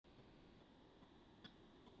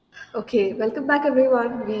Okay, welcome back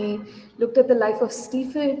everyone. We looked at the life of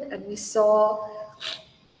Stephen and we saw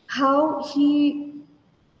how he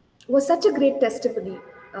was such a great testimony.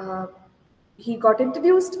 Uh, he got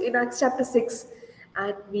introduced in Acts chapter 6,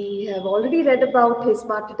 and we have already read about his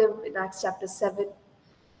martyrdom in Acts chapter 7.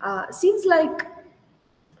 Seems like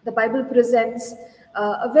the Bible presents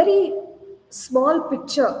a very small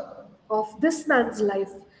picture of this man's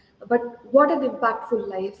life, but what an impactful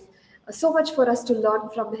life. So much for us to learn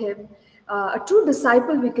from him. A true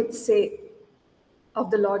disciple, we could say,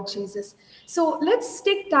 of the Lord Jesus. So let's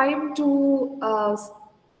take time to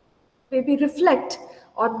maybe reflect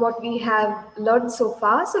on what we have learned so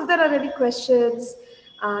far. So if there are any questions,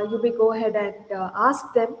 you may go ahead and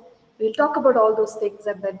ask them. We'll talk about all those things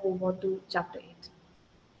and then move on to chapter 8.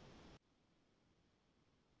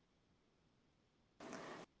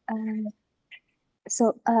 Um,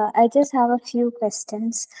 I just have a few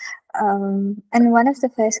questions. And one of the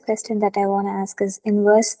first question that I want to ask is in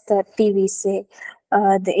verse 30, we say,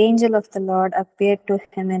 the angel of the Lord appeared to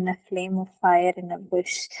him in a flame of fire in a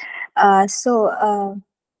bush. It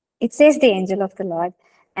says the angel of the Lord,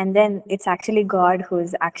 and then it's actually God who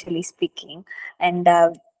is actually speaking. And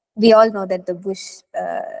we all know that the bush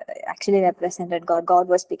actually represented God. God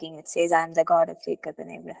was speaking. It says, I am the God of Jacob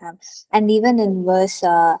and Abraham. And even in verse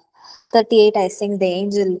 38, I think the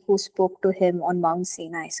angel who spoke to him on Mount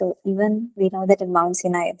Sinai. So even we know that in Mount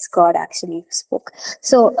Sinai, it's God actually who spoke.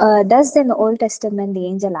 So does in the Old Testament, the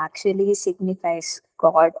angel actually signifies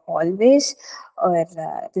God always? Or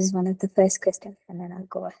this is one of the first questions, and then I'll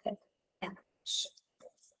go ahead. Yeah.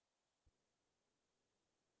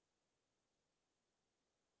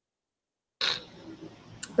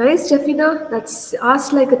 Nice, Jeffina. That's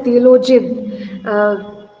asked like a theologian.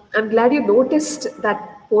 I'm glad you noticed that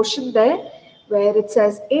portion there where it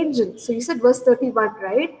says angel. So you said verse 31,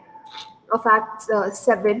 right? Of Acts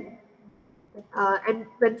 7. And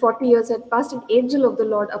when 40 years had passed, an angel of the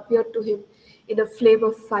Lord appeared to him in a flame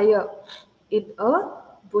of fire in a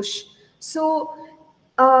bush. So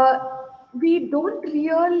we don't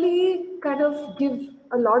really kind of give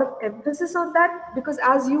a lot of emphasis on that because,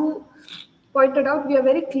 as you pointed out, we are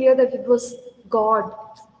very clear that it was God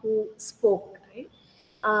who spoke, right?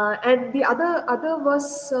 And the other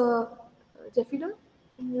verse, Jeffina?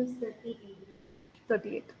 Verse 38.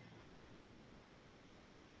 38.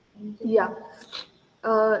 Yeah.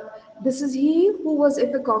 Uh, this is he who was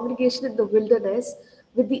in the congregation in the wilderness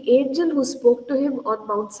with the angel who spoke to him on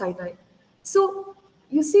Mount Sinai. So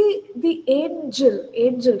you see, the angel,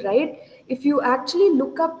 right? If you actually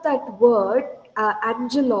look up that word,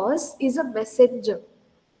 angelos is a messenger.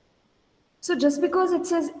 So just because it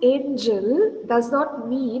says angel does not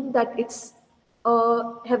mean that it's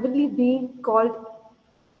a heavenly being called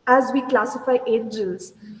as we classify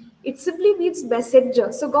angels. It simply means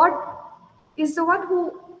messenger. So God is the one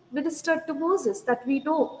who ministered to Moses that we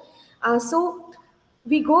know. So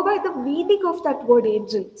we go by the meaning of that word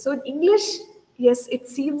angel. So in English, yes, it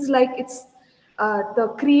seems like it's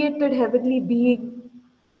the created heavenly being,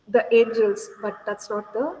 the angels, but that's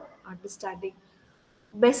not the understanding.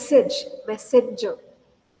 Messenger,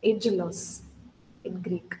 angelos in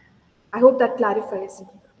Greek. I hope that clarifies.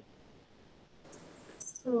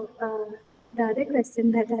 The other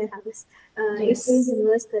question that I have is, it says Yes. in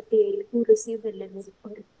verse 38, who received the living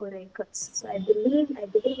oracles. So I believe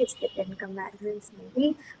it's the Ten Commandments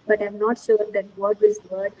maybe, but I'm not sure that what this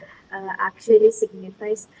word actually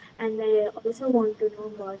signifies. And I also want to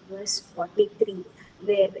know about verse 43,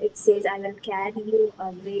 where it says, I will carry you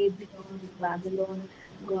away beyond Babylon,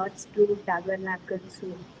 God's true tabernacle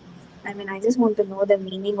soon. I mean, I just want to know the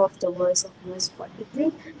meaning of the verse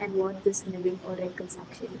 43 and what this living oracles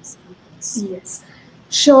actually signifies. Yes.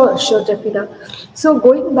 Sure, Jeffina. So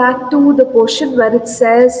going back to the portion where it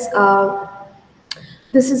says,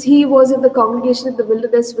 this is he was in the congregation in the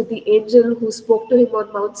wilderness with the angel who spoke to him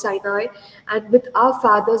on Mount Sinai, and with our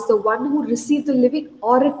fathers, the one who received the living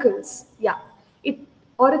oracles. Yeah, it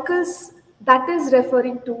oracles, that is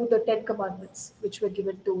referring to the Ten Commandments, which were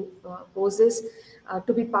given to Moses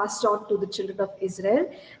to be passed on to the children of Israel.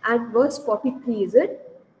 And verse 43 is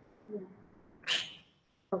it? Yeah.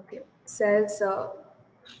 Okay, says.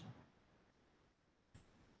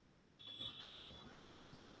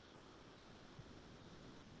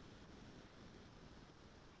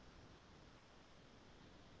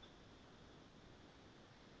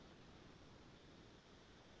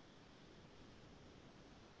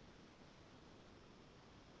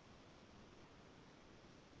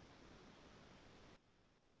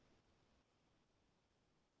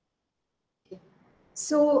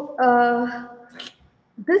 So,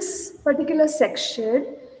 this particular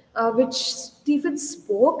section, which Stephen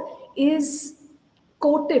spoke, is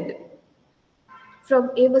quoted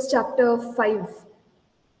from Amos chapter 5.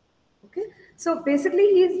 Okay, so basically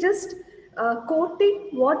he is just quoting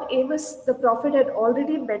what Amos the prophet had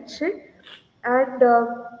already mentioned, and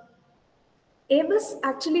Amos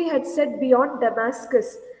actually had said beyond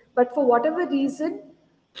Damascus, but for whatever reason,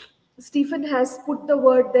 Stephen has put the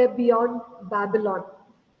word there beyond Babylon.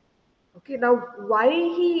 Okay, now why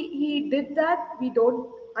he did that, we don't,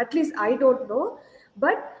 at least I don't know,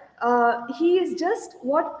 but he is just,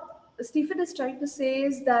 what Stephen is trying to say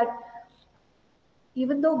is that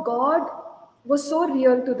even though God was so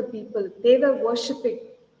real to the people, they were worshipping,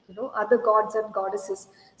 other gods and goddesses.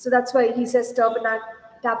 So that's why he says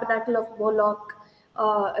tabernacle of Moloch,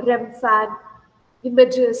 Remphan,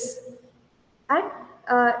 images, and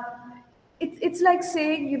uh, it's like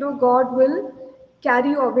saying, God will carry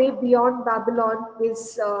you away beyond Babylon.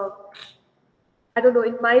 Is I don't know.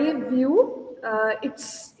 In my view,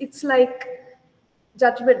 it's like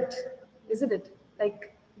judgment, isn't it?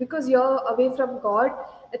 Like, because you're away from God,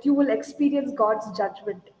 that you will experience God's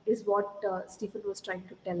judgment, is what Stephen was trying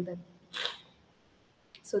to tell them.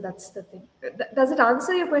 So that's the thing. Does it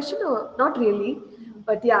answer your question or not really?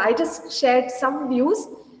 But yeah, I just shared some views.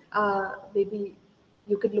 Maybe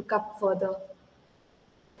you could look up further.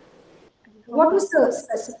 What was the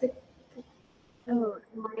specific? Oh,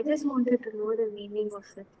 I just wanted to know the meaning of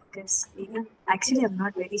it because actually I'm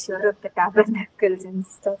not very sure of the tabernacles and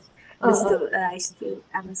stuff. I'm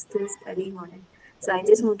still studying on it, so I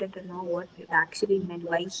just wanted to know what it actually meant,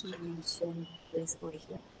 why he mentioned this over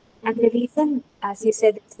here. And the reason, as you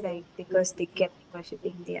said, it's right because they kept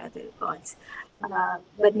worshipping the other gods.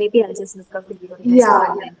 But maybe I'll just look up the rest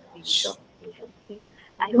Yeah, of them. sure.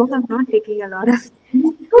 I hope I'm not taking a lot of.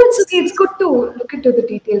 No, it's okay. It's good to look into the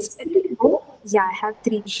details. Anything more? Yeah, I have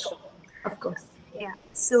three. Sure, of course. Yeah.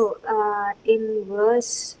 So in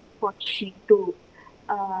verse 42,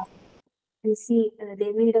 we see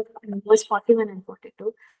they made a, in verse 41 and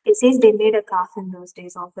 42, it says they made a calf in those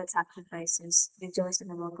days, offered sacrifices, rejoiced in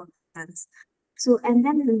the work of hands. So, and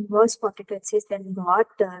then in verse 42, it says, then God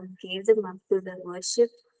gave them up to the worship,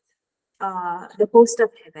 the host of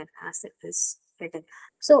heaven, as it is written.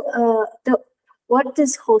 So, the what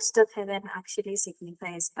this host of heaven actually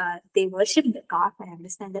signifies, they worship the God. I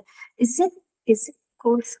understand that. Is it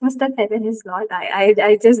host of heaven is Lord?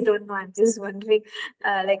 I just don't know. I'm just wondering,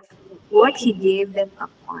 like what He gave them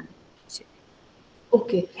upon.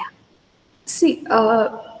 Okay. Yeah. See,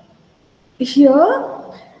 here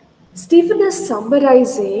Stephen is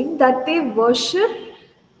summarizing that they worship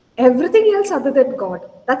everything else other than God.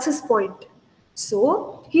 That's his point.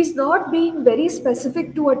 So he's not being very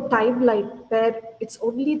specific to a timeline where it's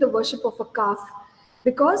only the worship of a calf,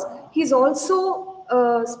 because he's also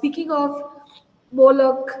speaking of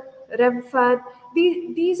Moloch, Remphan.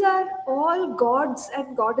 These are all gods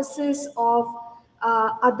and goddesses of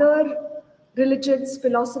other religions,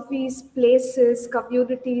 philosophies, places,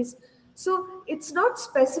 communities. So it's not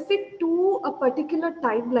specific to a particular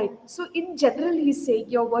timeline. So in general, he's saying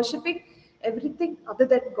you're worshipping everything other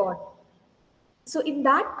than God. So, in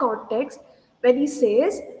that context, when he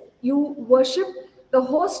says you worship the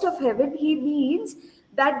host of heaven, he means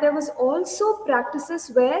that there was also practices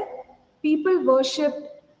where people worshipped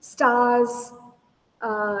stars,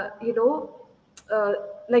 you know, uh,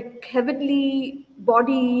 like heavenly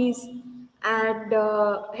bodies, and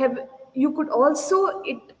you could also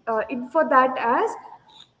infer that as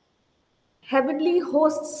heavenly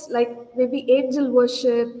hosts, like maybe angel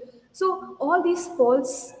worship. So all these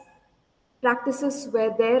false practices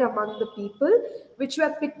were there among the people, which were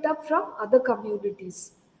picked up from other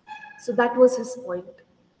communities. So that was his point.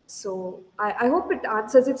 So I hope it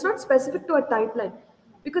answers. It's not specific to a timeline,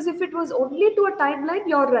 because if it was only to a timeline,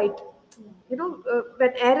 you're right.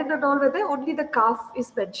 When Aaron and all were there, only the calf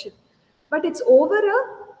is mentioned. But it's over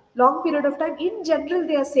a long period of time. In general,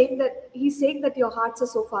 they are saying that he's saying that your hearts are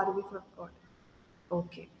so far away from God.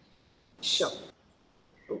 Okay, sure.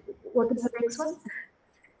 What is the next one?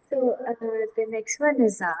 So the next one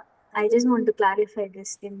is, I just want to clarify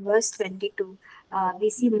this. In verse 22, we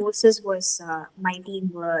see Moses was mighty in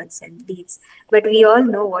words and deeds, but we all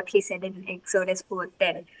know what he said in Exodus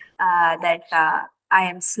 4:10, that I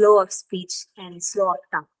am slow of speech and slow of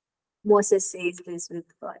tongue. Moses says this with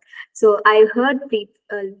God. So I heard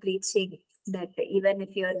people preaching that even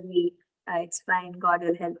if you're weak, it's fine. God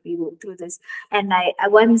will help you through this. And I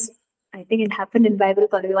once, I think it happened in Bible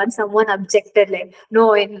college. Once someone objected, like,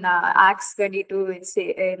 no, in Acts 22, it's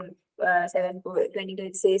in 7:22,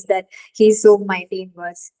 it says that he's so mighty in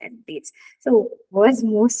words and deeds. So was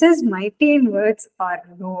Moses mighty in words or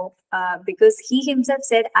no? because he himself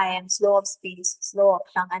said, I am slow of speech, slow of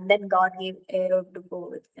tongue, and then God gave Aaron to go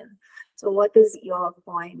with him. So, what is your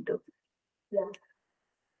point of that?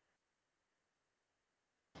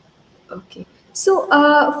 Okay. So,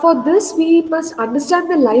 for this, we must understand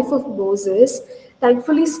the life of Moses.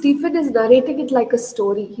 Thankfully, Stephen is narrating it like a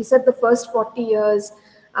story. He said the first 40 years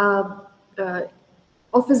um, uh,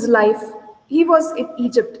 of his life, he was in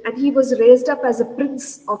Egypt and he was raised up as a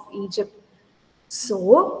prince of Egypt.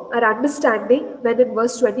 So, our understanding, when in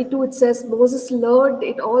verse 22 it says, Moses learned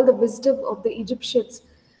in all the wisdom of the Egyptians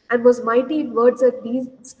and was mighty in words and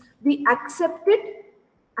deeds, we accept it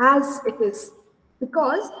as it is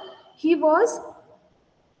because he was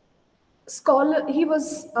he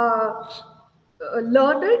was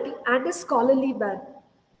learned and a scholarly man.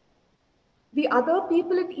 The other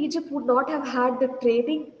people in Egypt would not have had the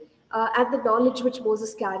training and the knowledge which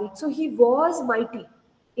Moses carried. So he was mighty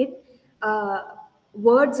in uh,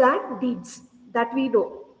 words and deeds that we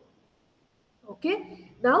know. Okay.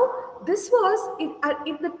 Now this was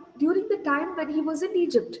in the during the time when he was in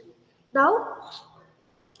Egypt. Now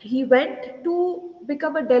he went to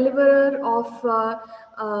become a deliverer of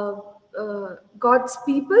uh, God's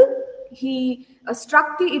people. He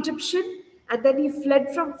struck the Egyptian and then he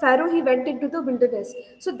fled from Pharaoh. He went into the wilderness.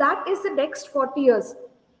 So that is the next 40 years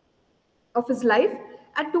of his life.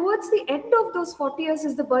 And towards the end of those 40 years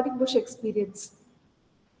is the burning bush experience.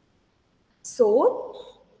 So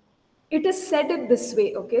it is said in this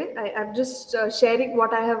way. Okay, I'm just sharing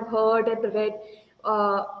what I have heard and read.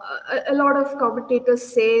 A lot of commentators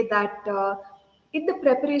say that in the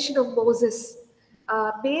preparation of Moses,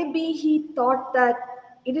 maybe he thought that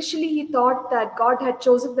initially he thought that God had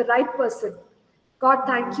chosen the right person. God,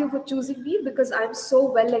 thank you for choosing me because I'm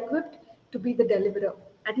so well equipped to be the deliverer.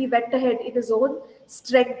 And he went ahead in his own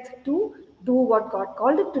strength to do what God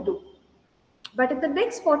called him to do. But in the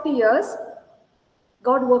next 40 years,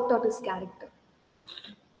 God worked on his character,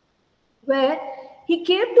 where he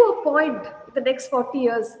came to a point in the next 40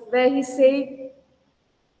 years where he's saying,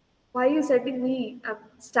 why are you sending me? I'm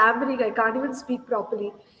stammering, I can't even speak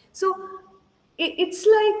properly. So it's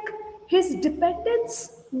like his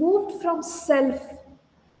dependence moved from self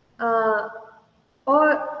uh,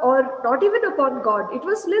 or not even upon God. It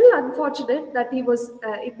was little unfortunate that he was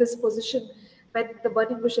in this position when the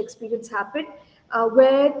burning bush experience happened,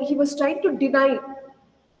 where he was trying to deny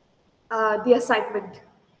the assignment.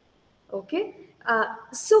 Okay,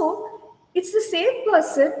 so it's the same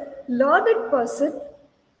person, learned person,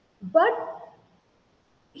 but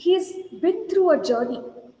he's been through a journey,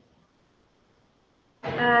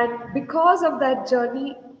 and because of that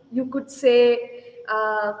journey, you could say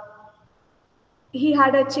he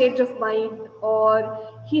had a change of mind, or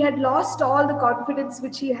he had lost all the confidence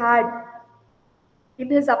which he had in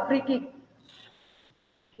his upbringing,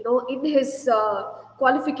 in his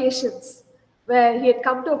qualifications, where he had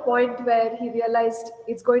come to a point where he realized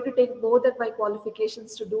it's going to take more than my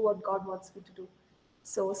qualifications to do what God wants me to do.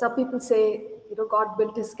 So some people say, God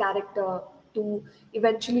built his character to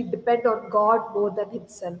eventually depend on God more than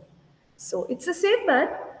himself. So it's the same man.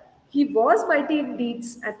 He was mighty in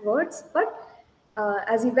deeds and words, but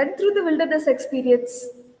as he went through the wilderness experience,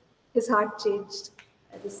 his heart changed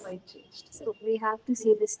and his mind changed. So we have to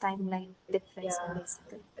see this timeline Yeah. difference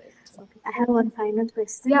basically. Okay. I have one final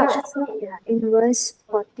question. Yeah, sure. So yeah, in verse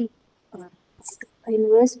 40, uh, in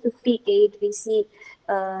verse 58, we see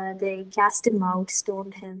they cast him out,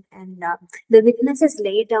 stoned him, and the witnesses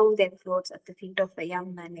laid down their clothes at the feet of a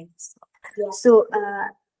young man named Saul. Yeah. So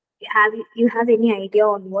you have any idea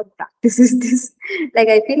on what practice is this? Like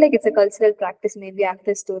I feel like it's a cultural practice. Maybe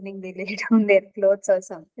after stoning they lay down their clothes or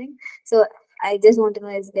something. So I just want to know,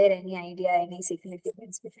 is there any idea, any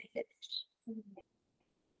significance behind it?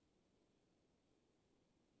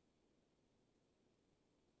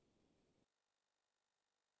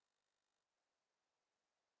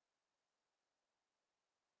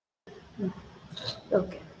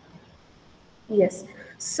 Okay. Yes.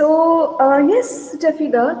 So, yes,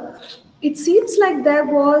 Jeffina, it seems like there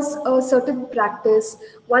was a certain practice.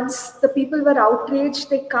 Once the people were outraged,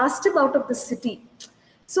 they cast him out of the city.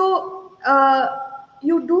 So,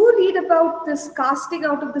 you do read about this casting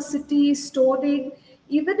out of the city, stoning,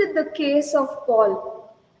 even in the case of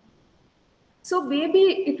Paul. So maybe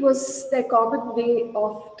it was their common way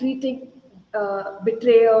of treating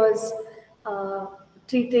betrayers, uh,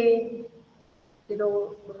 treating,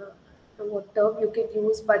 what term you can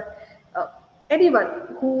use, but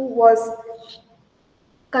anyone who was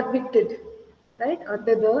convicted, right,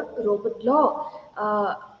 under the Roman law.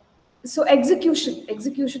 So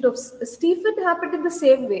execution of Stephen happened in the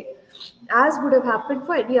same way, as would have happened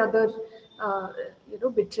for any other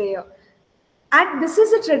betrayer. And this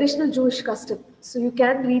is a traditional Jewish custom, so you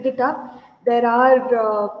can read it up. There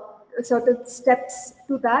are certain steps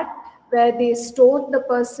to that where they stone the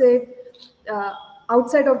person uh,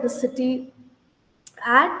 outside of the city,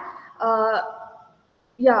 and uh,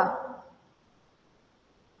 yeah,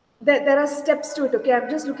 there are steps to it. Okay, I'm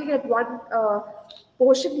just looking at one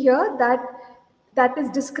portion here that is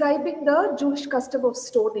describing the Jewish custom of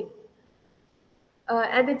stoning,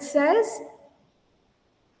 and it says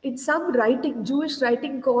in some writing, Jewish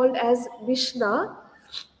writing called as Mishnah,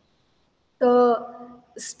 the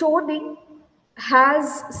stoning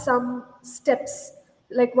has some steps.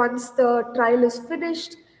 Like once the trial is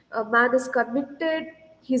finished, a man is convicted,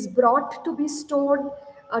 he's brought to be stoned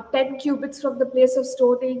 10 cubits from the place of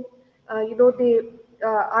stoning. They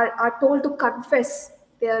are told to confess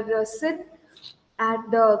their sin,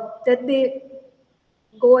 and then they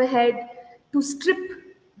go ahead to strip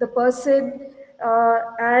the person,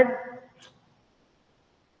 and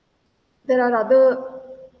there are other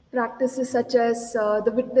practices such as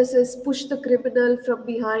the witnesses push the criminal from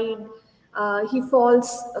behind, he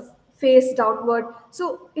falls face downward.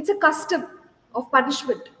 So it's a custom of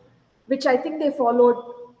punishment, which I think they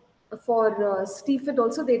followed for Stephen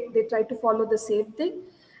also. They tried to follow the same thing.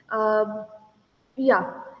 Um,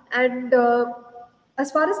 yeah, and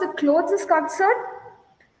as far as the clothes is concerned,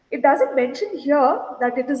 it doesn't mention here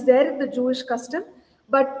that it is there in the Jewish custom,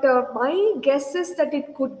 but my guess is that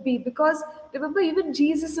it could be because remember, even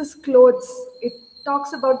Jesus's clothes, it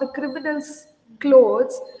talks about the criminals'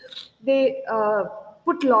 clothes, they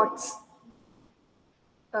put lots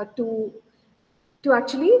to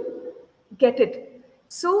actually get it.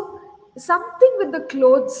 So something with the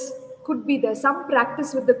clothes could be there, some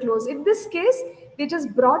practice with the clothes. In this case, they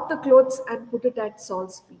just brought the clothes and put it at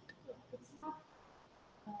Saul's feet. It's not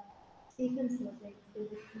Stephen's was like the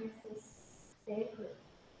witnesses there.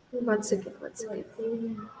 One second, one So second. it says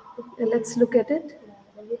in Let's look at it.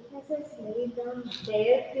 the witnesses laid down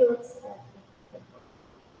their clothes.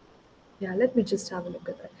 Yeah, let me just have a look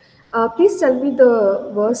at that. Please tell me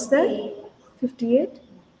the verse there. 58.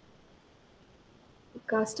 The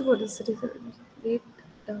custom of the citizen laid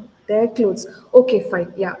down their clothes. Okay,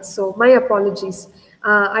 fine. Yeah, so my apologies.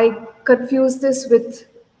 I confused this with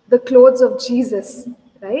the clothes of Jesus,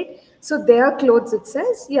 right? So their clothes, it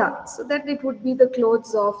says. Yeah, so then it would be the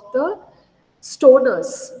clothes of the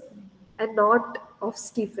stoners and not of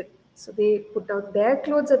Stephen. So they put down their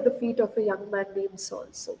clothes at the feet of a young man named Saul.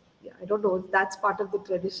 So yeah, I don't know if that's part of the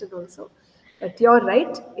tradition also, but you're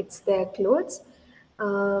right, it's their clothes.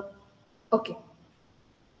 Uh, okay,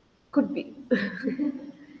 could be.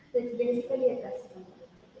 It's basically a custom.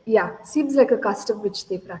 Yeah, seems like a custom which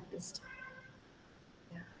they practiced.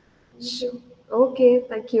 Yeah. Sure. Okay,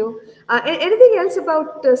 thank you. Anything else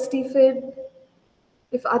about Stephen?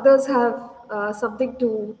 If others have something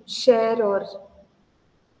to share or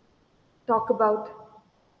talk about.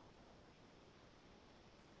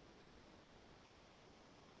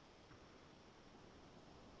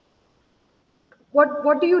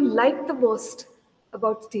 What do you like the most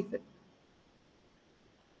about Stephen?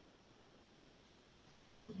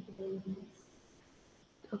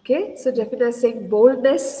 Okay, so Jeffina is saying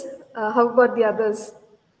boldness. How about the others?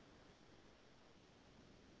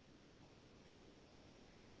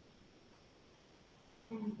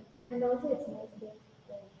 And also it's nice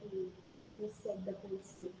that he said the whole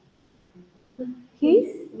story.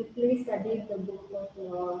 He? We please studied the book of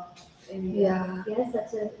law, and Yeah. he has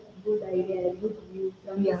such a good idea, a good view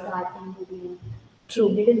from the Yeah. starting to the end. True.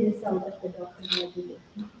 He didn't miss out of the doctrine of the day.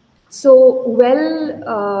 So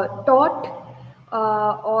well taught,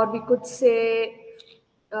 or we could say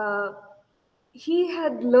uh, he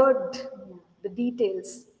had learned the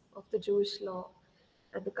details of the Jewish law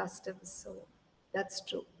and the customs. So that's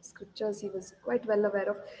true. Scriptures he was quite well aware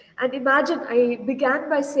of. And imagine, I began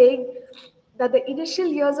by saying that the initial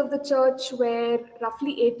years of the church were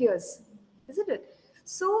roughly 8 years, isn't it?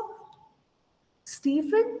 So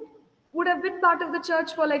Stephen would have been part of the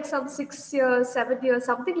church for like some 6 years, 7 years,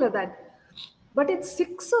 something like that. But it's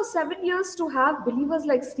 6 or 7 years to have believers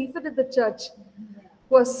like Stephen in the church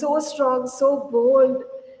who are so strong, so bold,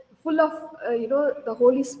 full of, the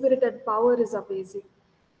Holy Spirit and power is amazing.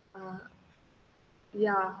 Uh,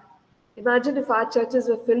 yeah. Imagine if our churches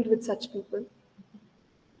were filled with such people.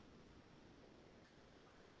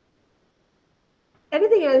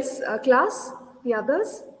 Anything else, class? The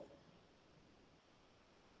others?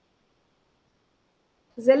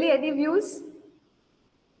 Zelly, any views?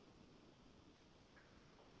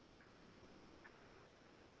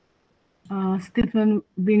 Stephen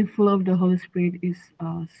being full of the Holy Spirit is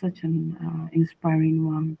such an inspiring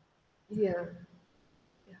one. Yeah,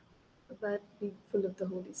 yeah. But be full of the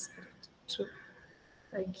Holy Spirit. True.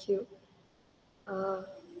 Thank you. Uh,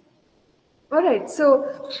 all right,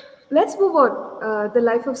 so let's move on. The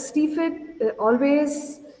life of Stephen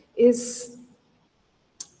always is,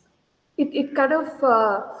 it kind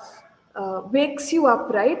of wakes you up,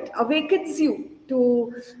 right? Awakens you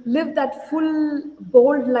to live that full,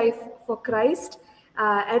 bold life for Christ.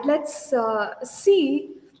 And let's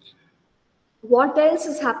see what else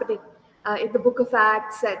is happening in the book of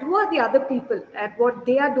Acts, and who are the other people and what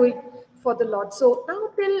they are doing for the Lord. So now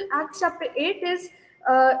till Acts chapter 8 is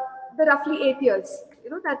the roughly 8 years,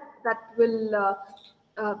 that will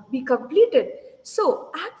be completed.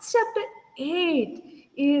 So Acts chapter 8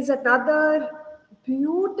 is another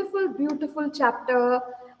beautiful, beautiful chapter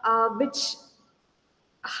which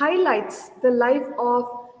highlights the life of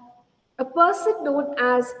a person known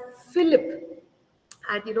as Philip.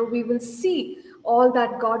 And we will see all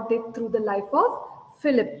that God did through the life of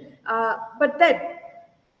Philip. But then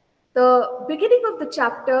the beginning of the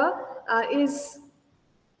chapter is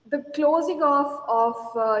the closing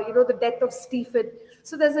of the death of Stephen.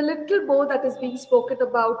 So there's a little more that is being spoken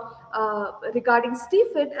about regarding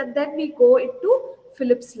Stephen, and then we go into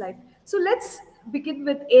Philip's life. So let's begin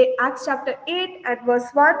with Acts chapter 8 and verse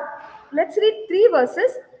 1. Let's read 3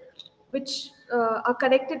 verses which are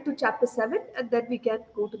connected to chapter 7, and then we can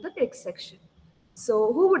go to the next section.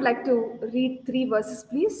 So who would like to read 3 verses,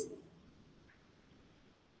 please?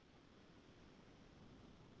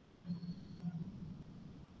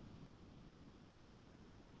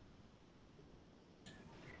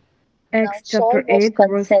 Now Acts Saul chapter was 8,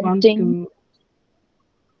 verse 1 consenting. to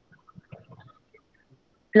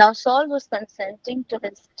Now Saul was consenting to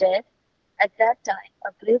his death. At that time,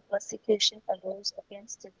 a great persecution arose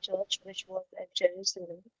against the church which was at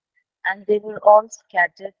Jerusalem, and they were all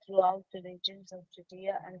scattered throughout the regions of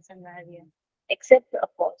Judea and Samaria, except the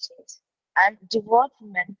apostles. And devout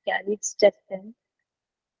men carried Stephen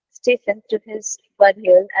to his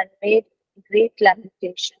burial and made great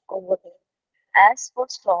lamentation over him. As for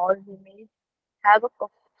Saul, he made havoc of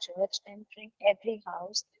the church, entering every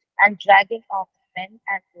house and dragging off men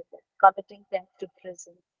and women, committing them to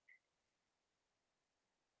prison.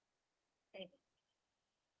 Amen.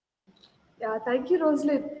 Yeah, thank you,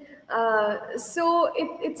 Rosalind. So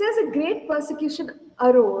it says a great persecution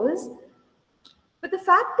arose, but the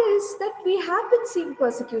fact is that we have been seeing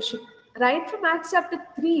persecution right from Acts chapter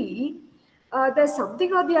 3. There's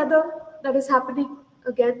something or the other that is happening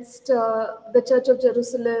against the Church of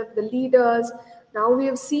Jerusalem, the leaders. Now we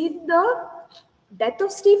have seen the death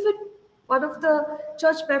of Stephen. One of the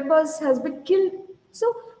church members has been killed.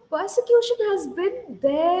 So persecution has been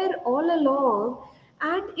there all along,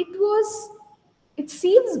 and it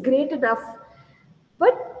seems great enough.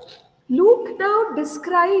 But Luke now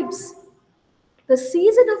describes the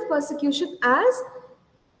season of persecution as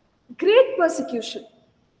great persecution,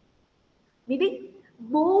 meaning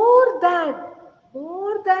more than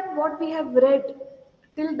more than what we have read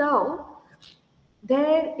till now.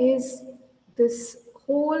 There is this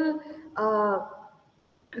whole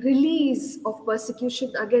release of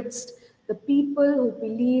persecution against the people who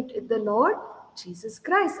believed in the Lord Jesus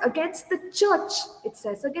Christ, against the church. It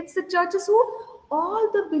says against the churches, who? All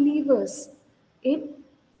the believers in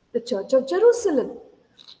the church of Jerusalem.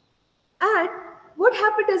 And what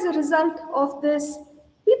happened as a result of this?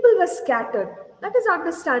 People were scattered. That is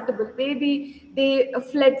understandable. Maybe they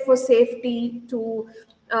fled for safety to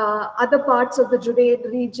other parts of the Judean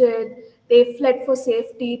region. They fled for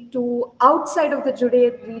safety to outside of the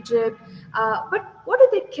Judean region. But what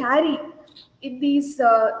did they carry in these,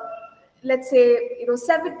 let's say,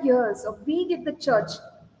 7 years of being in the church?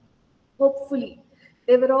 Hopefully,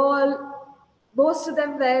 they were all, most of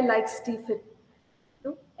them were like Stephen,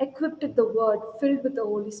 equipped with the word, filled with the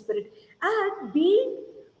Holy Spirit. And being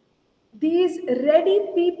these ready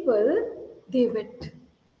people, they went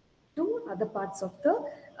to other parts of the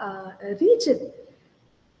region.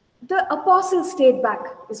 The apostles stayed back,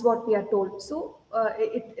 is what we are told. So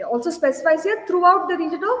it also specifies here throughout the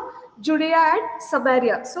region of Judea and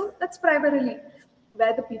Samaria. So that's primarily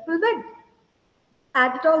where the people went.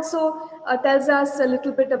 And it also tells us a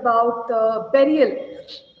little bit about the burial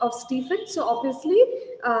of Stephen. So obviously,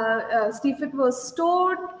 Stephen was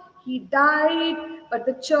stoned, he died, but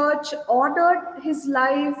the church honored his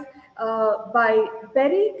life by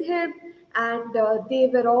burying him, and they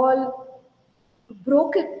were all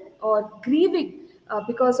broken or grieving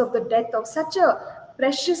because of the death of such a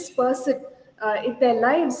precious person in their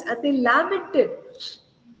lives, and they lamented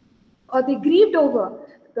or they grieved over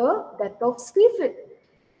the death of Stephen.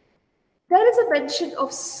 There is a mention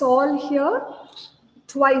of Saul here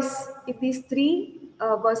twice in these three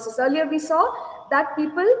verses. Earlier we saw that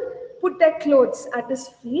people put their clothes at his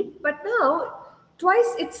feet, but now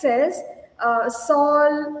twice it says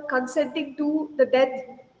Saul consenting to the death,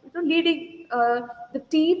 leading the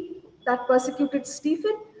team that persecuted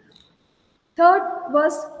Stephen. Third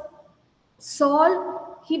was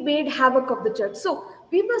Saul, he made havoc of the church. So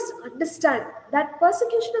we must understand that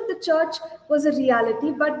persecution of the church was a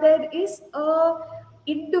reality, but there is an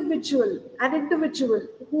individual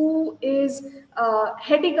who is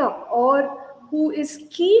heading up or who is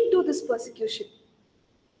key to this persecution,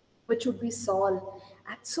 which would be Saul.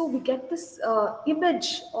 And so we get this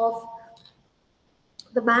image of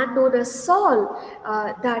the man known as Saul,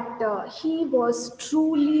 that he was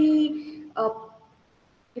truly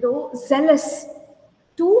zealous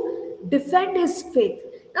to defend his faith.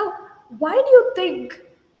 Now, why do you think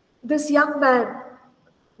this young man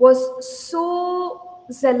was so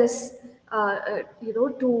zealous,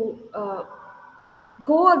 to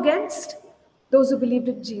go against those who believed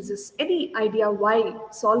in Jesus? Any idea why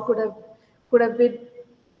Saul could have been,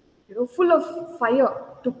 full of fire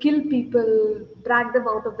to kill people, drag them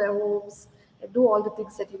out of their homes, and do all the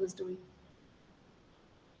things that he was doing?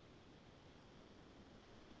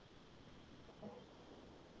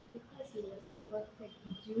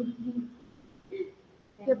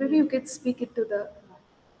 Yeah, maybe you can speak it to the.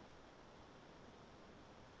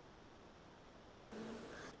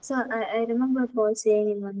 So I remember Paul saying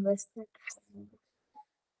in one verse that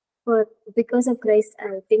for because of Christ,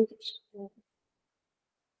 I think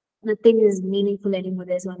nothing is meaningful anymore.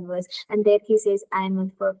 There's one verse, and there he says, "I am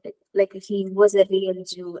imperfect." Like he was a real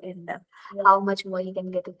Jew, and how much more he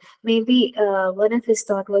can get to. Maybe one of his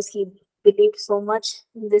thought was he believed so much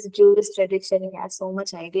in this Jewish tradition. He has so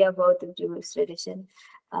much idea about the Jewish tradition,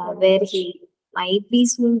 where he might be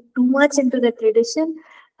swim too much into the tradition.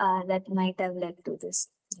 That might have led to this.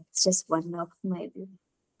 It's just one of my view.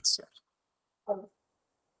 Sure.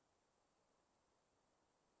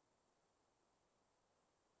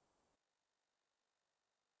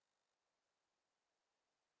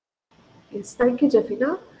 Yes, thank you,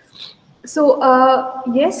 Jafina. So,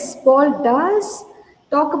 yes, Paul does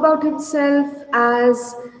talk about himself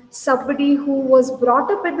as somebody who was brought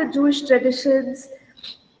up in the Jewish traditions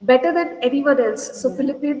better than anyone else. So,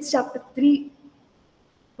 Philippians chapter 3,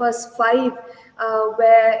 verse 5,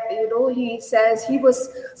 where he says he was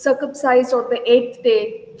circumcised on the eighth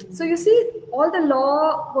day. So you see, all the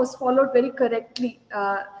law was followed very correctly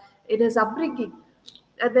in his upbringing.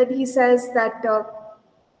 And then he says that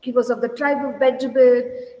he was of the tribe of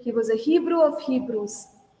Benjamin, he was a Hebrew of Hebrews,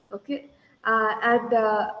 okay, and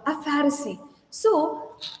a Pharisee.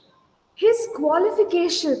 So his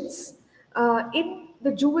qualifications in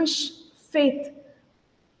the Jewish faith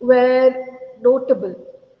were notable.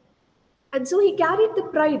 And so he carried the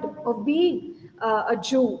pride of being a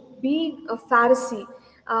Jew, being a Pharisee.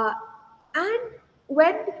 And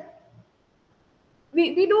when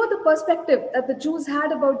we know the perspective that the Jews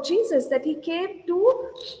had about Jesus, that he came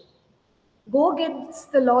to go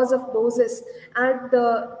against the laws of Moses and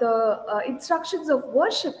the instructions of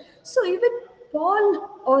worship. So even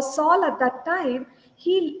Paul or Saul at that time,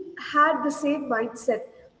 he had the same mindset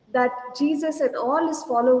that Jesus and all his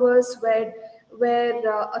followers were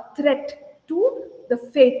a threat to the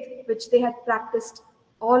faith which they had practiced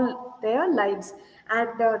all their lives, and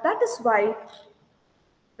that is why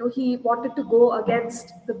he wanted to go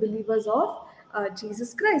against the believers of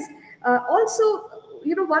Jesus Christ. Also,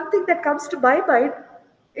 one thing that comes to my mind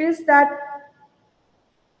is that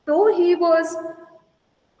though he was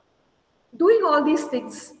doing all these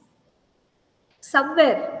things,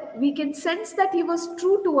 somewhere we can sense that he was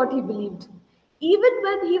true to what he believed, even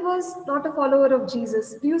when he was not a follower of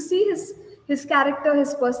Jesus. Do you see his character,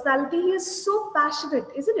 his personality? He is so passionate,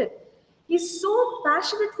 isn't it? He's so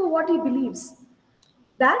passionate for what he believes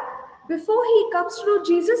that before he comes to know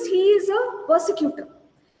Jesus, he is a persecutor.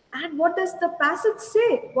 And what does the passage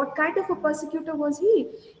say? What kind of a persecutor was he?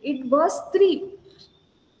 In verse 3,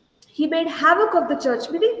 he made havoc of the church,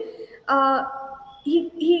 meaning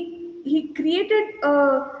he created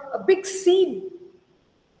a big scene.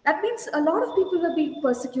 That means a lot of people were being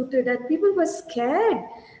persecuted, and people were scared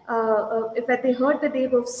when they heard the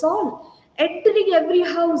name of Saul. Entering every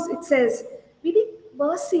house, it says, meaning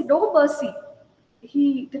mercy, no mercy.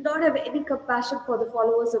 He did not have any compassion for the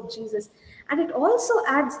followers of Jesus. And it also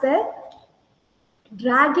adds there,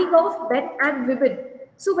 dragging of men and women.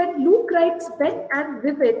 So when Luke writes men and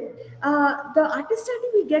women, the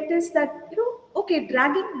understanding we get is that, okay,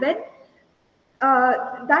 dragging men,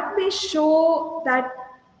 that may show that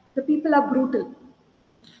the people are brutal.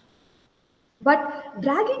 But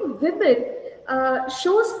dragging women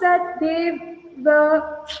shows that they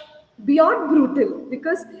were beyond brutal,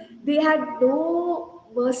 because they had no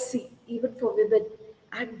mercy even for women.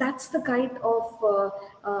 And that's the kind of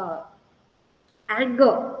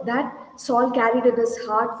anger that Saul carried in his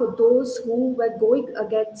heart for those who were going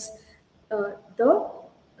against the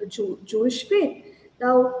Jewish faith.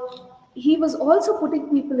 Now, he was also putting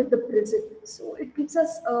people in the prison. So it gives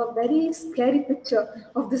us a very scary picture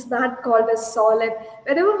of this man called as Saul. And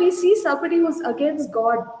whenever we see somebody who's against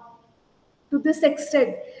God to this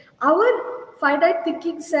extent, our finite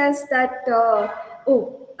thinking says that,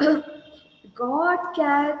 oh, God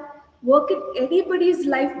can work in anybody's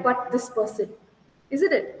life but this person,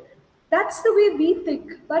 isn't it? That's the way we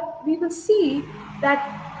think, but we will see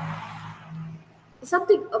that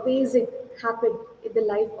something amazing happened in the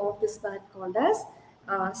life of this man called as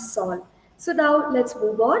Saul. So now let's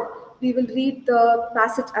move on. We will read the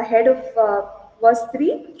passage ahead of verse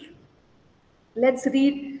 3. Let's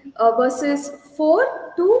read verses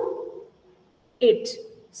 4 to 8.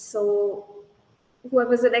 So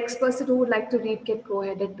whoever's the next person who would like to read can go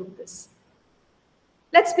ahead and do this.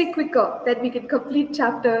 Let's be quicker, then we can complete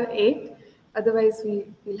chapter 8. Otherwise,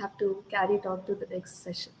 we'll have to carry it on to the next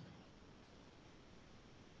session.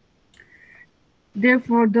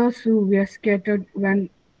 Therefore, those who were scattered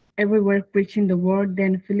went everywhere preaching the word.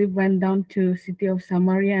 Then Philip went down to the city of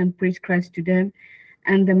Samaria and preached Christ to them.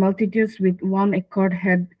 And the multitudes with one accord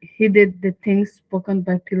had heeded the things spoken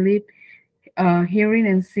by Philip, hearing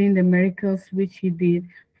and seeing the miracles which he did.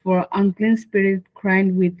 For unclean spirit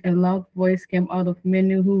crying with a loud voice came out of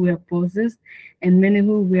many who were possessed, and many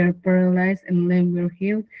who were paralyzed and lame were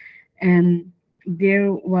healed. And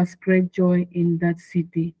there was great joy in that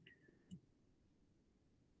city.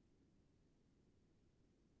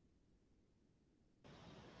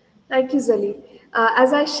 Thank you, Zali.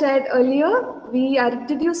 As I shared earlier, we are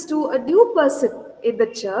introduced to a new person in the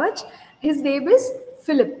church. His name is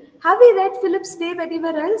Philip. Have we read Philip's name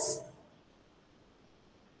anywhere else?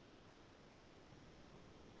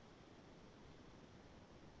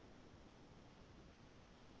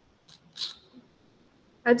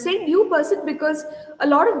 I'm saying new person because a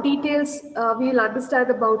lot of details we'll understand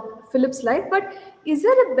about Philip's life, but is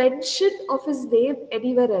there a mention of his name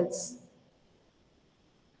anywhere else?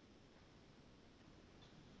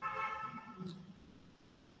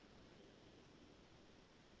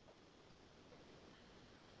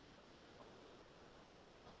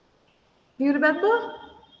 Do you remember?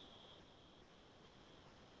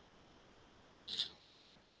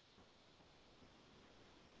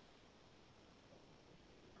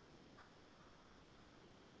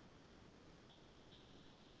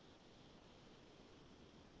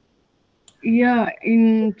 Yeah,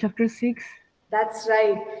 in chapter 6. That's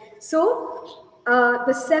right. So,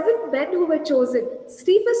 the 7 men who were chosen,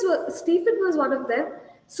 Stephen was one of them,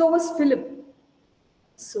 so was Philip.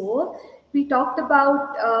 So, we talked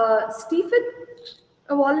about Stephen,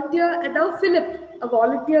 a volunteer, and now Philip, a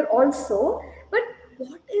volunteer also. But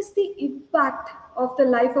what is the impact of the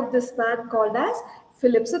life of this man called as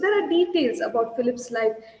Philip? So, there are details about Philip's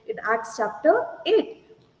life in Acts chapter 8.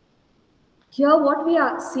 Here, what we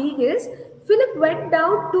are seeing is Philip went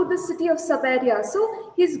down to the city of Samaria.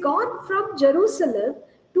 So he's gone from Jerusalem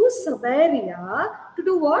to Samaria to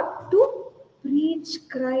do what? To preach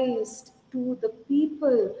Christ to the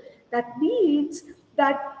people. That means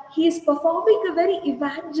that he is performing a very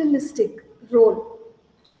evangelistic role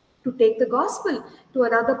to take the gospel to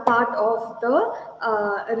another part of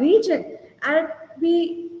the region. And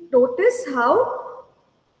we notice how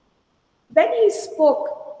when he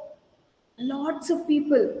spoke, lots of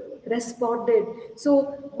people responded.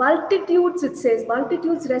 So multitudes, it says,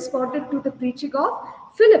 multitudes responded to the preaching of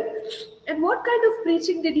Philip. And what kind of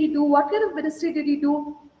preaching did he do? What kind of ministry did he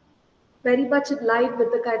do? Very much in line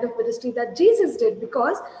with the kind of ministry that Jesus did,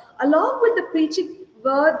 because along with the preaching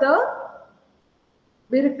were the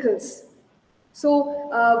miracles. So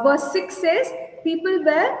verse 6 says, people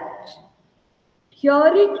were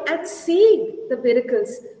hearing and seeing the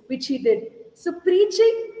miracles which he did. So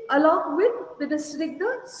preaching along with ministering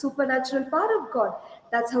the supernatural power of God.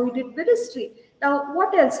 That's how he did ministry. Now,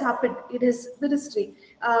 what else happened in his ministry?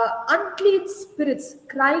 Unclean spirits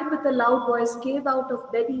crying with a loud voice came out of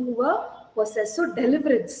many who were possessed. So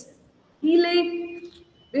deliverance, healing,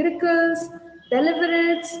 miracles,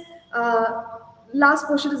 deliverance. Last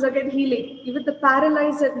portion is again healing. Even the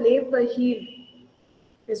paralyzed and lame were healed,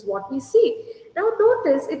 is what we see. Now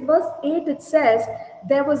notice in verse 8 it says,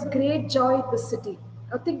 there was great joy in the city.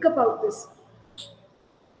 Now think about this.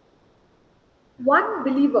 One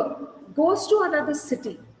believer goes to another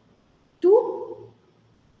city to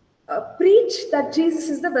preach that Jesus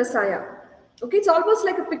is the Messiah. Okay, it's almost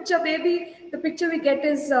like a picture. Maybe the picture we get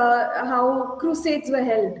is how crusades were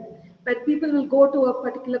held. When people will go to a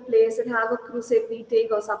particular place and have a crusade meeting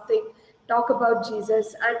or something, talk about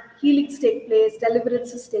Jesus, and healings take place,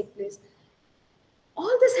 deliverances take place.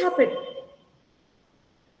 All this happened.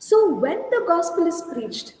 So when the gospel is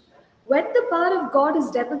preached, when the power of God is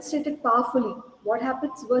demonstrated powerfully, what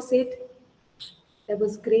happens? Verse 8, there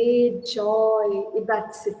was great joy in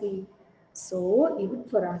that city. So even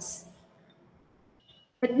for us,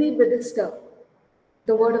 when we minister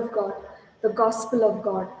the word of God, the gospel of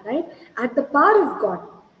God, right? And the power of God,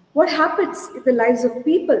 what happens in the lives of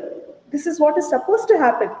people? This is what is supposed to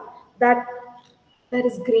happen, that there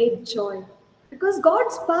is great joy. Because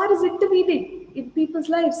God's power is intervening in people's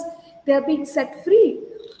lives. They are being set free.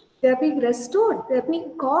 They are being restored. They are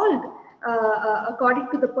being called according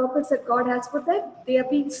to the purpose that God has for them. They are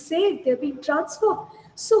being saved. They are being transformed.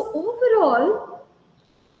 So overall,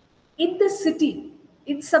 in the city,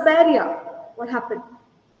 in Samaria, what happened?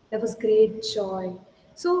 There was great joy.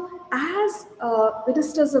 So, as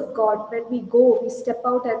ministers of God, when we go, we step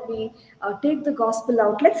out and we take the gospel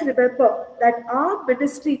out. Let's remember that our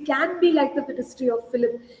ministry can be like the ministry of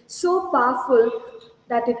Philip, so powerful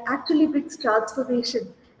that it actually brings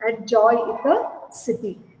transformation and joy in the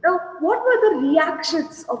city. Now, what were the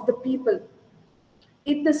reactions of the people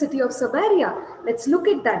in the city of Samaria? Let's look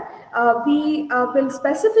at that. We will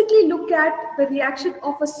specifically look at the reaction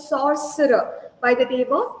of a sorcerer by the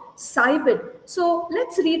name of Simon. So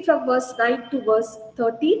let's read from verse 9 to verse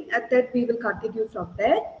 13 and then we will continue from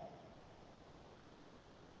there.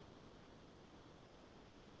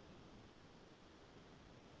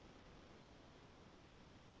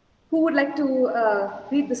 Who would like to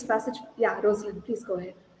read this passage? Yeah, Rosalind, please go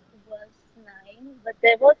ahead. Verse 9. But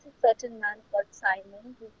there was a certain man called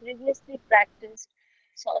Simon who previously practiced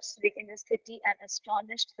sorcery in the city and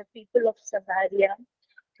astonished the people of Samaria,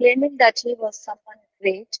 claiming that he was someone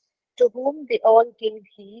great, to whom they all gave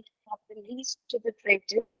heed, from the least to the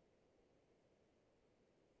greatest,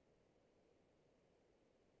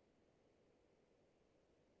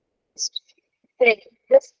 saying,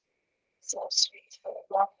 "This sorcery for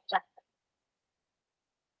a long time."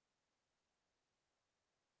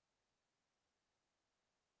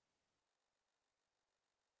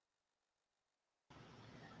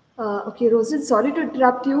 Okay, Rosalind, sorry to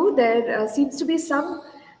interrupt you. There seems to be some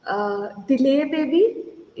delay, maybe,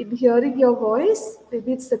 in hearing your voice.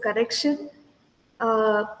 Maybe it's the connection.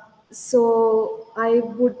 Uh, so I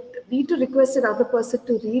would need to request another person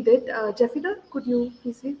to read it. Jeffina, could you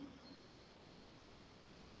please read?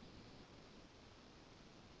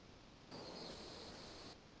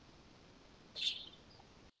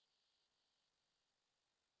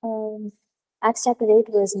 Um, Acts chapter 8,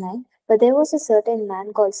 verse 9. But there was a certain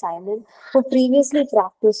man called Simon who previously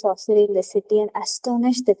practiced sorcery in the city and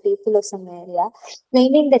astonished the people of Samaria,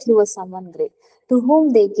 claiming that he was someone great, to whom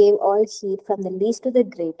they gave all heed from the least to the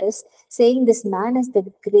greatest, saying, "This man is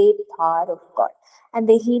the great power of God." And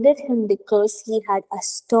they heeded him because he had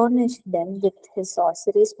astonished them with his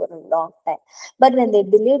sorceries for a long time. But when they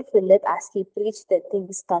believed Philip as he preached the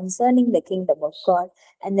things concerning the kingdom of God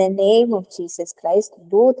and the name of Jesus Christ,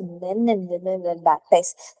 both men and women were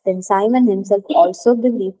baptized. Then Simon himself also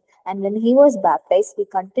believed, and when he was baptized, he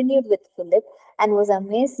continued with Philip and was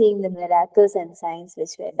amazed seeing the miracles and signs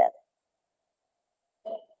which were done.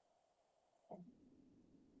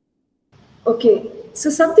 Okay, so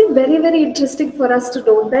something very, very interesting for us to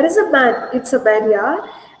know. There is a man in Samaria,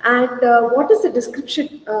 and what is the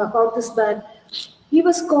description about this man? He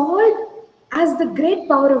was called as the great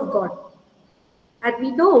power of God. And we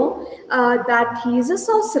know that he is a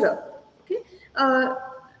sorcerer. Okay, uh,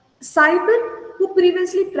 Simon, who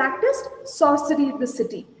previously practiced sorcery in the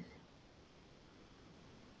city,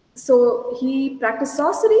 so he practiced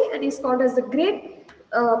sorcery and is called as the great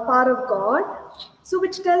power of God. So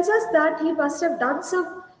which tells us that he must have done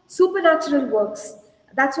some supernatural works.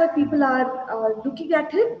 That's why people are looking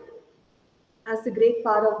at him as the great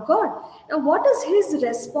power of God. Now, what is his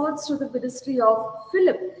response to the ministry of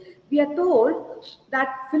Philip? We are told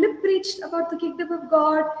that Philip preached about the kingdom of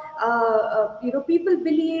God. People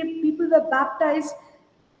believed, people were baptized.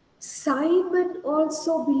 Simon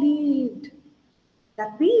also believed.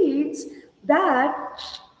 That means that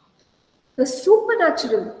the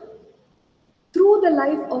supernatural through the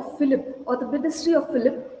life of Philip or the ministry of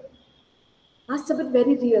Philip must have been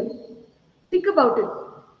very real. Think about it.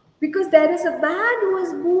 Because there is a man who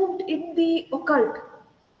is moved in the occult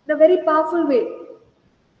in a very powerful way.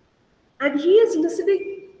 And he is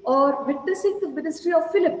listening or witnessing the ministry of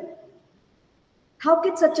Philip. How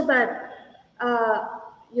can such a man,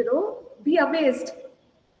 be amazed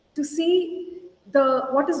to see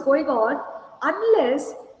what is going on,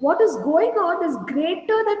 unless what is going on is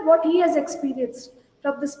greater than what he has experienced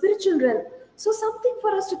from the spiritual realm. So something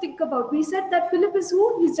for us to think about. We said that Philip is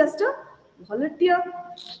who? He's just a volunteer.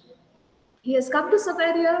 He has come to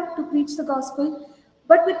Samaria to preach the gospel,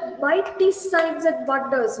 but with mighty signs and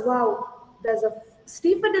wonders. Wow, there's a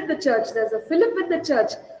Stephen in the church, there's a Philip in the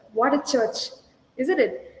church. What a church, isn't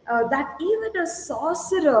it? That even a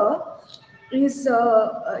sorcerer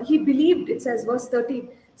he believed, it says, verse 13.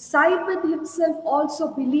 Simon himself also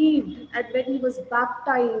believed, and when he was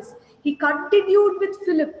baptized, he continued with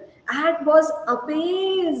Philip and was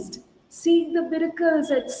amazed seeing the miracles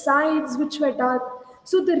and signs which were done.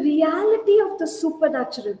 So the reality of the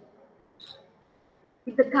supernatural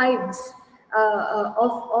in the times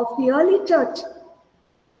of the early church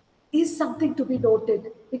is something to be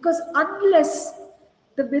noted, because unless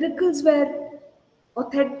the miracles were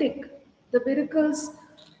authentic, the miracles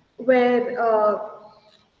were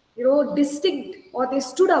distinct, or they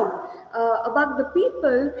stood out among the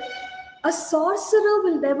people, a sorcerer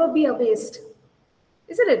will never be amazed,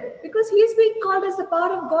 isn't it? Because he is being called as the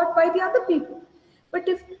power of God by the other people. But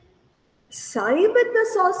if Simon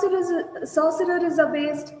the sorcerer is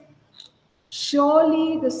amazed,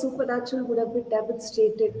 surely the supernatural would have been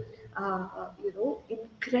demonstrated,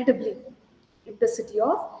 incredibly in the city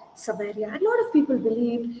of Samaria. And a lot of people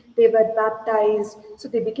believed, they were baptized, so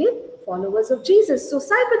they became followers of Jesus. So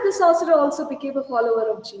Simon the sorcerer also became a follower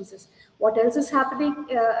of Jesus. What else is happening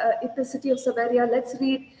in the city of Samaria? Let's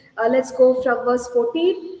read, let's go from verse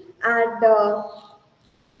 14 and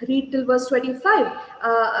read till verse 25.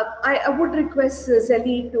 I would request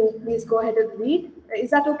Zelly to please go ahead and read.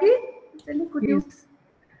 Is that okay? Zelly, could you? Yes.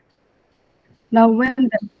 Now, when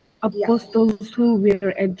the Yeah. apostles who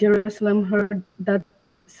were at Jerusalem heard that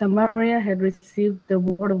Samaria had received the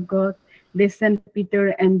word of God, they sent Peter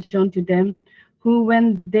and John to them, who,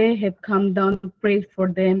 when they had come down, prayed for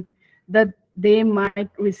them that they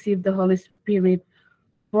might receive the Holy Spirit.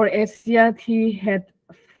 For as yet he had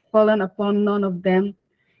fallen upon none of them.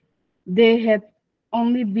 They had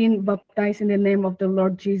only been baptized in the name of the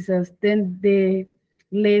Lord Jesus. Then they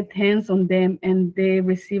laid hands on them and they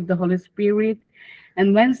received the Holy Spirit.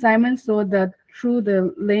 And when Simon saw that through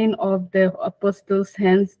the laying of the apostles'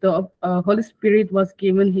 hands the Holy Spirit was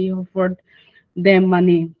given, he offered them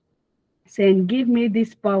money, saying, "Give me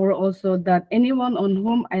this power also, that anyone on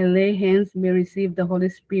whom I lay hands may receive the Holy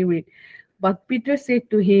Spirit." But Peter said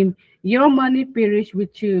to him, "Your money perish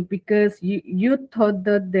with you, because you thought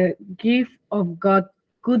that the gift of God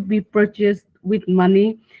could be purchased with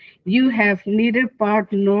money. You have neither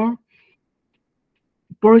part nor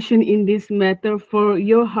portion in this matter, for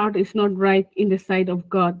your heart is not right in the sight of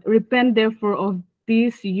God. Repent therefore of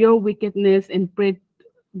this your wickedness, and pray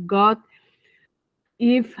God,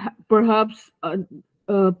 if perhaps the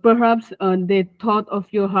thought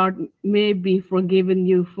of your heart may be forgiven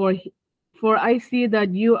you. For I see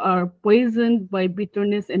that you are poisoned by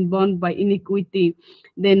bitterness and bound by iniquity."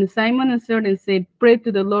 Then Simon answered and said, "Pray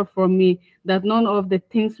to the Lord for me, that none of the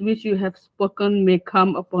things which you have spoken may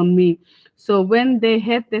come upon me." So when they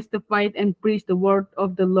had testified and preached the word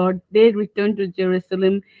of the Lord, they returned to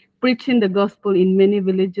Jerusalem, preaching the gospel in many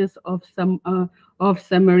villages of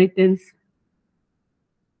Samaritans.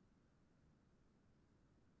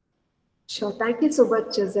 Sure. Thank you so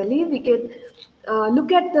much, Zelly. We can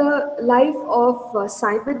look at the life of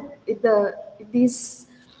Simon in these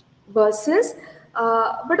verses.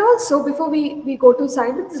 But also, before we go to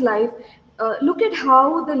Simon's life, look at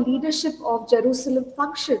how the leadership of Jerusalem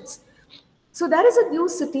functions. So there is a new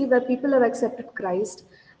city where people have accepted Christ.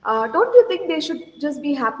 Don't you think they should just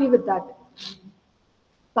be happy with that?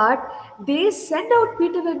 But they send out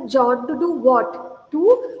Peter and John to do what?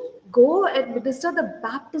 To go and minister the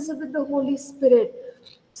baptism in the Holy Spirit.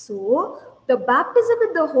 So, the baptism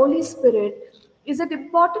in the Holy Spirit is an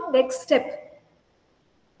important next step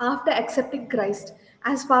after accepting Christ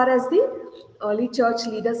as far as the early church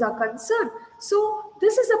leaders are concerned. So,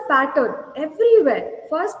 this is a pattern everywhere.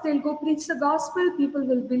 First, they'll go preach the gospel, people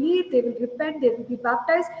will believe, they will repent, they will be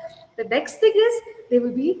baptized. The next thing is they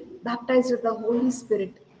will be baptized with the Holy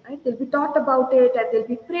Spirit. Right? They'll be taught about it and they'll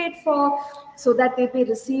be prayed for so that they may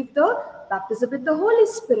receive the baptism in the Holy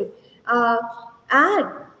Spirit. And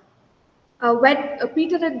when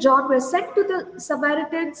Peter and John were sent to the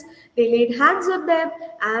Samaritans, they laid hands on them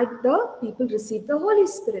and the people received the Holy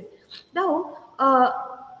Spirit. Now,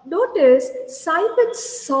 notice Simon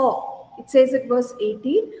saw, it says in verse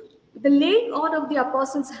 18, the laying on of the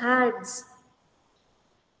apostles' hands,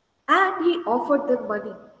 and he offered them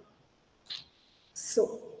money.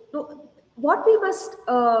 So, no, what we must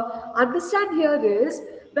understand here is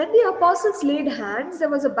when the apostles laid hands, there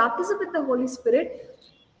was a baptism in the Holy Spirit,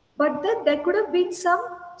 but then there could have been some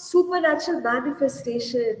supernatural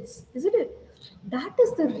manifestations, isn't it? That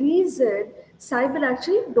is the reason Simon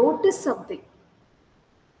actually noticed something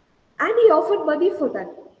and he offered money for that.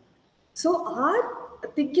 So, our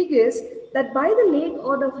thinking is that by the laying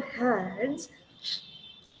on of hands,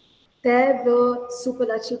 there were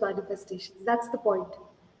supernatural manifestations. That's the point.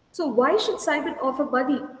 So, why should Simon offer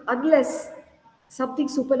money unless something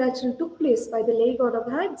supernatural took place by the laying on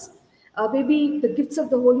of hands? Maybe the gifts of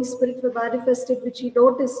the Holy Spirit were manifested, which he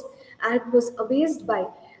noticed and was amazed by.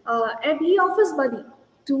 And he offers money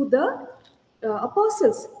to the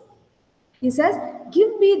apostles. He says,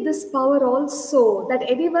 give me this power also, that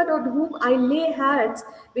anyone on whom I lay hands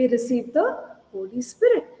may receive the Holy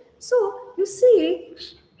Spirit. So, you see,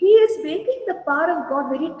 he is making the power of God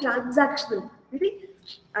very transactional. Really,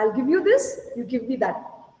 I'll give you this, you give me that.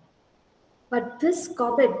 But this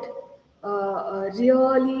comment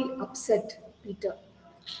really upset Peter.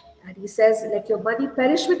 And he says, let your money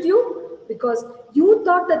perish with you, because you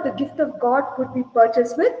thought that the gift of God could be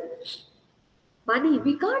purchased with money.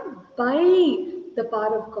 We can't buy the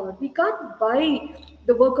power of God. We can't buy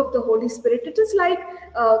the work of the Holy Spirit. It is like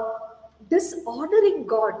dishonoring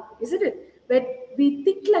God, isn't it? When we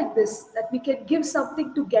think like this, that we can give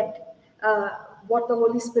something to get what the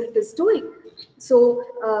Holy Spirit is doing. So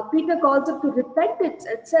Peter calls him to repentance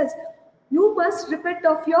and says, you must repent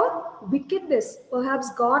of your wickedness.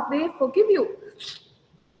 Perhaps God may forgive you.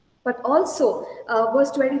 But also,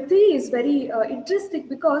 verse 23 is very interesting,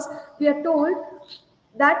 because we are told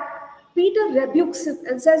that Peter rebukes him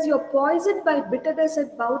and says, you're poisoned by bitterness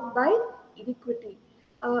and bound by iniquity.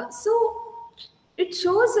 So, it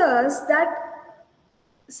shows us that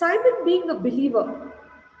Simon, being a believer,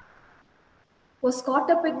 was caught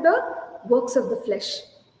up in the works of the flesh.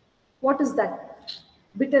 What is that?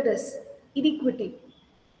 Bitterness, iniquity.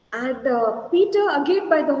 And Peter, again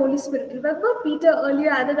by the Holy Spirit. Remember Peter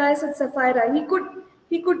earlier, Ananias and Sapphira.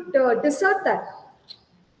 He could discern that.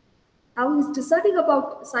 How he's discerning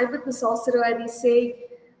about Simon the sorcerer, and he's saying,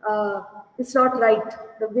 it's not right.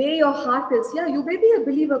 The way your heart is, yeah, you may be a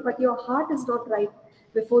believer, but your heart is not right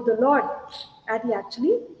before the Lord. And he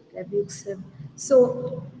actually rebukes him.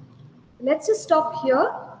 So let's just stop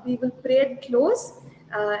here. We will pray and close,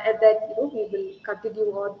 and then we will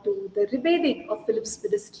continue on to the remaining of Philip's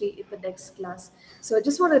ministry in the next class. So I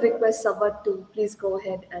just want to request someone to please go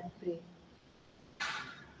ahead and pray.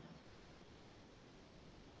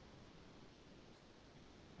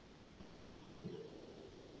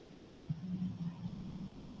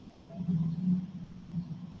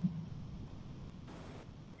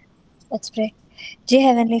 Let's pray. Dear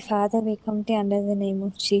Heavenly Father, we come to you under the name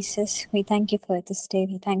of Jesus. We thank you for this day.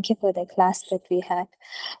 We thank you for the class that we had.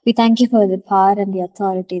 We thank you for the power and the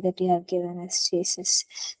authority that you have given us, Jesus.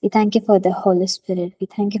 We thank you for the Holy Spirit. We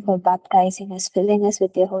thank you for baptizing us, filling us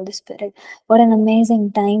with your Holy Spirit. What an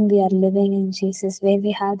amazing time we are living in, Jesus, where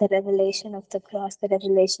we have the revelation of the cross, the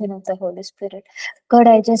revelation of the Holy Spirit. God,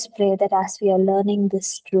 I just pray that as we are learning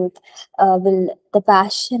this truth, will the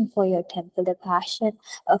passion for your temple, the passion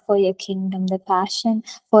for your kingdom, the passion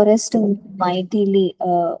for us to move mightily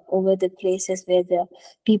over the places where the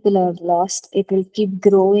people are lost, it will keep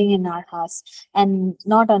growing in our hearts. And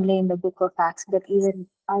not only in the book of Acts, but even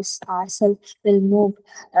us ourselves will move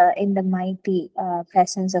in the mighty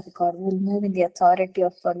presence of God. We will move in the authority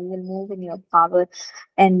of God. We will move in your power.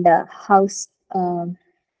 And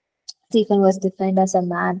Stephen was defined as a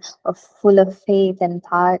man of full of faith and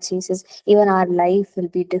power, Jesus. Even our life will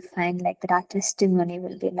be defined like that. Our testimony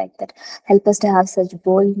will be like that. Help us to have such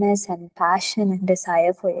boldness and passion and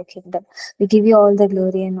desire for your kingdom. We give you all the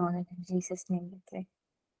glory and honor in Jesus' name we pray.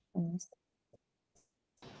 Amen.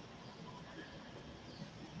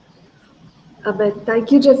 Amen.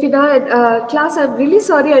 Thank you, Jeffina. And class, I'm really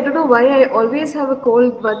sorry. I don't know why I always have a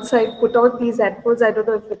cold once I put on these headphones. I don't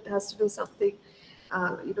know if it has to do something,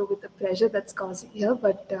 with the pressure that's causing here.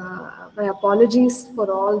 But my apologies for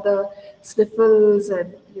all the sniffles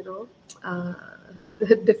and,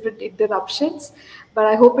 the different interruptions. But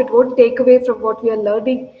I hope it won't take away from what we are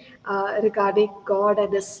learning regarding God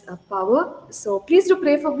and His power. So please do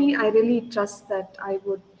pray for me. I really trust that I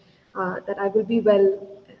will be well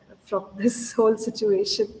from this whole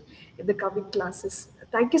situation in the coming classes.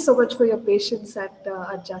 Thank you so much for your patience and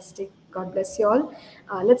adjusting. God bless you all.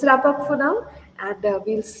 Let's wrap up for now, and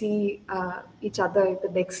we'll see each other in the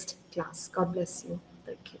next class. God bless you.